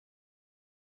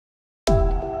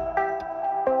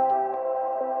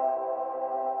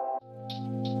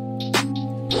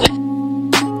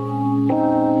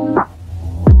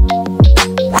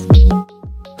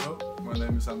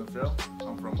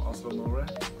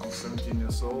I'm 17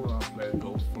 years old and I've played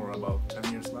golf for about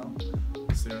 10 years now.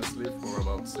 Seriously, for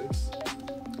about 6.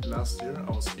 Last year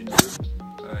I was injured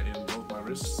in both my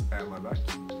wrists and my back,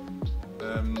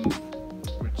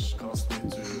 which caused me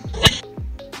to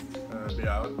be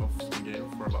out of the game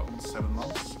for about 7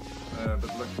 months.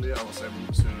 But luckily I was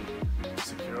able to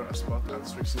secure a spot at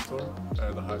Strixon Tour,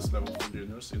 the highest level for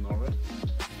juniors in Norway,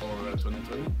 for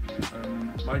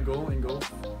 2020. My goal in golf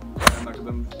and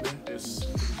academically is to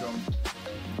become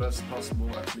the best possible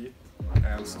athlete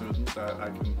and student that I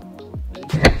can be,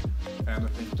 and I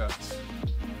think that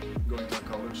going to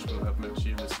college will help me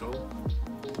achieve this goal.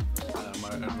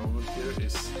 My enrollment year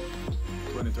is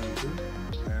 2022,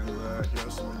 and here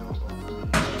are some videos of me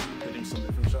hitting some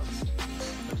different shots.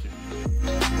 Thank you.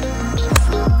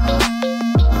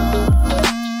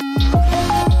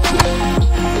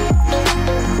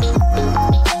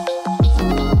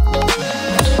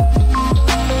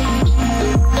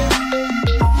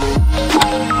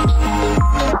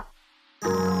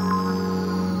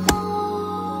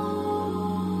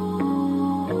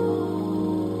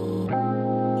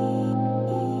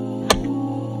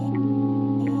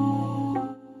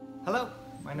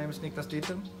 My name is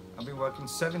I've been working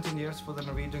 17 years for the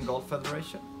Norwegian Golf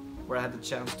Federation, where I had the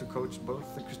chance to coach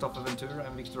both Kristoffer Ventura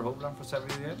and Victor Hovland for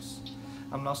several years.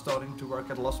 I'm now starting to work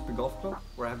at Losby Golf Club,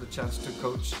 where I have the chance to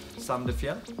coach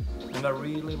Fjell, and I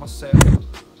really must say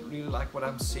I really like what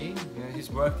I'm seeing. His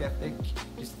work ethic,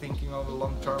 his thinking of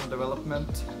long-term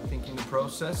development, thinking the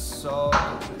process, so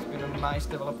it's been a nice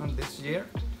development this year.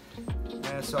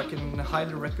 So I can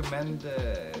highly recommend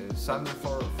Sander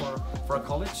for a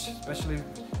college, especially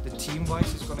the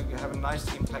team-wise. He's going to have a nice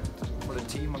impact for the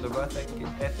team on the work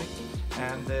ethic,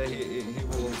 and he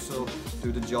will also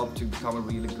do the job to become a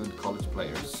really good college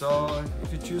player. So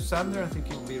if you choose Sander, I think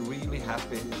you'll be really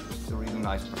happy. He's a really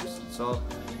nice person. So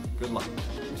good luck.